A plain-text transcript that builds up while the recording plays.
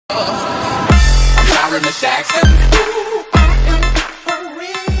in the shacks.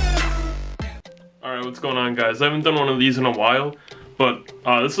 Alright, what's going on, guys? I haven't done one of these in a while, but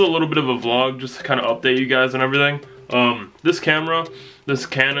this is a little bit of a vlog just to kind of update you guys and everything. This camera, this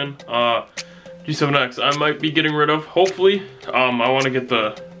Canon G7X, I might be getting rid of, hopefully. I want to get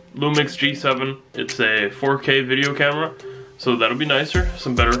the Lumix G7. It's a 4K video camera, so that'll be nicer,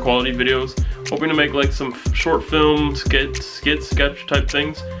 some better quality videos. Hoping to make like some short film, sketch type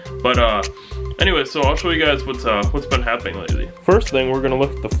things. But anyway, so I'll show you guys what's been happening lately. First thing, we're gonna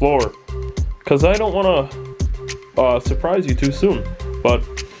look at the floor, because I don't want to surprise you too soon, but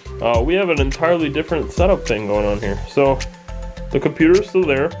we have an entirely different setup thing going on here. So the computer's still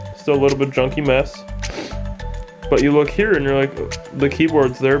there, still a little bit junky mess, but you look here and you're like, the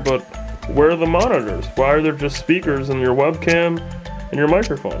keyboard's there, but where are the monitors? Why are there just speakers and your webcam and your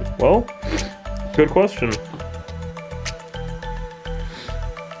microphone? Well, good question.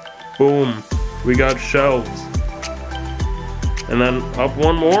 Boom, we got shelves. And then up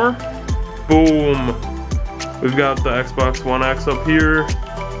one more, boom. We've got the Xbox One X up here,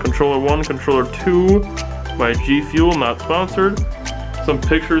 controller 1, controller 2, my G Fuel, not sponsored. Some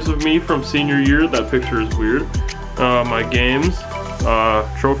pictures of me from senior year, that picture is weird. My games,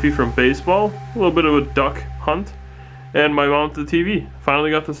 trophy from baseball, a little bit of a duck hunt, and my mounted TV.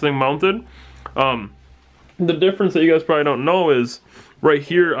 Finally got this thing mounted. The difference that you guys probably don't know is right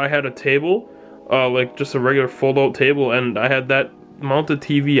here I had a table, like just a regular fold-out table, and I had that mounted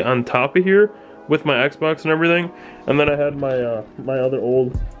TV on top of here with my Xbox and everything, and then I had my my other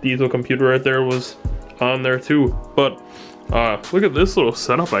old diesel computer right there was on there too. But look at this little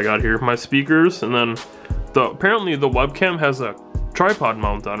setup I got here. My speakers, and then apparently the webcam has a tripod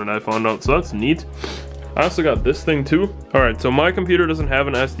mount on it, I found out, so that's neat. I also got this thing too. Alright, so my computer doesn't have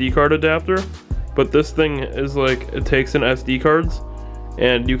an SD card adapter, but this thing is like, it takes in SD cards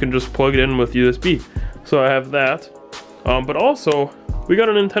and you can just plug it in with USB. So I have that. But also, we got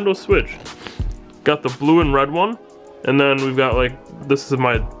a Nintendo Switch. Got the blue and red one, and then we've got like, this is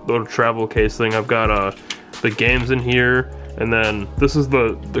my little travel case thing. I've got the games in here, and then this is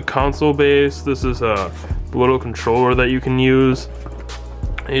the console base. This is a little controller that you can use.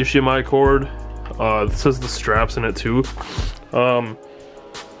 HDMI cord. This has the straps in it too. The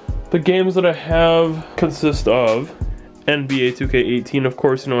games that I have consist of NBA 2K18, of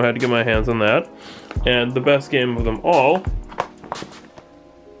course, you know I had to get my hands on that. And the best game of them all,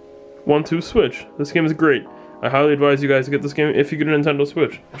 1-2 Switch. This game is great. I highly advise you guys to get this game if you get a Nintendo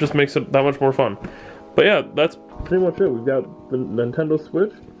Switch. It just makes it that much more fun. But yeah, that's pretty much it. We've got the Nintendo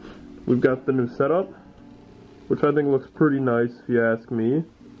Switch. We've got the new setup, which I think looks pretty nice if you ask me.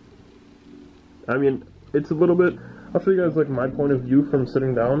 I mean, it's a little bit, I'll show you guys like my point of view from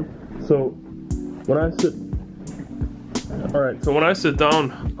sitting down. So when I sit, alright, so when I sit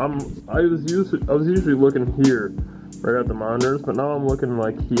down, I was usually looking here, right at the monitors, but now I'm looking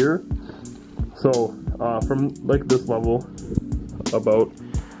like here. So from like this level, about,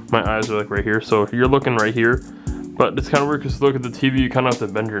 my eyes are like right here, so you're looking right here. But it's kind of weird because to look at the TV, you kind of have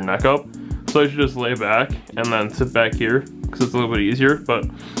to bend your neck up. So I should just lay back and then sit back here because it's a little bit easier. But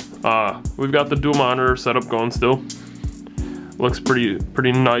we've got the dual monitor setup going still. Looks pretty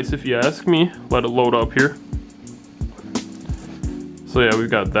nice if you ask me. Let it load up here. So yeah,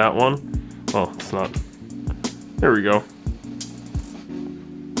 we've got that one. Oh, it's not. There we go.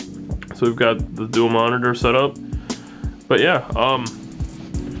 So we've got the dual monitor setup. But yeah,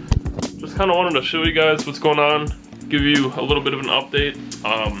 just kind of wanted to show you guys what's going on, give you a little bit of an update.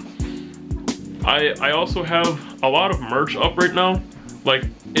 I also have a lot of merch up right now. Like,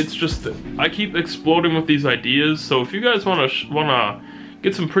 it's just, I keep exploding with these ideas. So if you guys wanna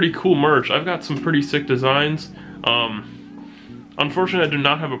get some pretty cool merch, I've got some pretty sick designs. Unfortunately, I do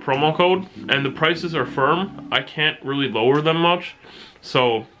not have a promo code, and the prices are firm. I can't really lower them much,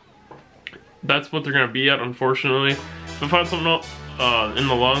 so that's what they're gonna be at, unfortunately. If I find something else in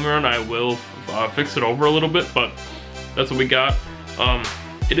the long run, I will fix it over a little bit, but that's what we got.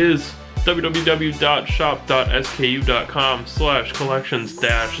 It is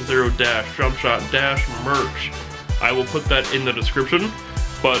www.shop.sku.com/collections-0-jumpshot-merch. I will put that in the description,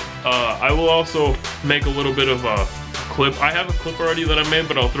 but I will also make a little bit of a clip. I have a clip already that I made,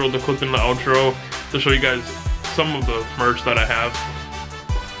 but I'll throw the clip in the outro to show you guys some of the merch that I have.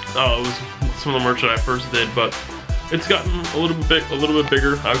 It was some of the merch that I first did, but it's gotten a little bit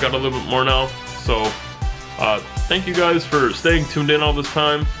bigger. I've got a little bit more now. So thank you guys for staying tuned in all this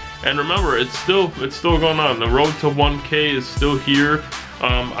time. And remember, it's still going on. The road to 1K is still here.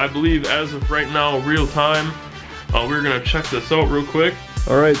 I believe as of right now, real time. We're gonna check this out real quick.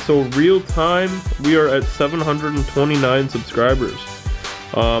 All right, so real time, we are at 729 subscribers.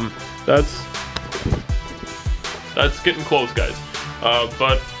 That's That's getting close, guys.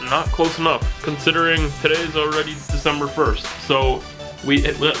 But not close enough, considering today is already December 1st. So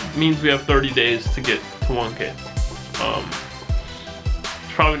it means we have 30 days to get to 1K.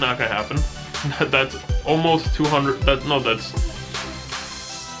 It's probably not gonna happen. That's almost 200. That's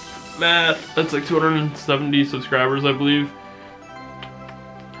math. That's like 270 subscribers, I believe.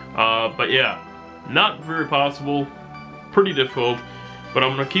 But yeah, not very possible. Pretty difficult. But I'm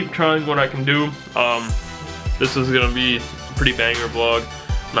gonna keep trying what I can do. This is gonna be a pretty banger vlog.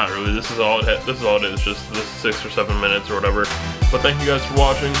 Not really. This is all it is. Just this 6 or 7 minutes or whatever. But thank you guys for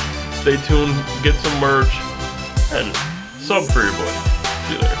watching. Stay tuned. Get some merch and sub for your boy.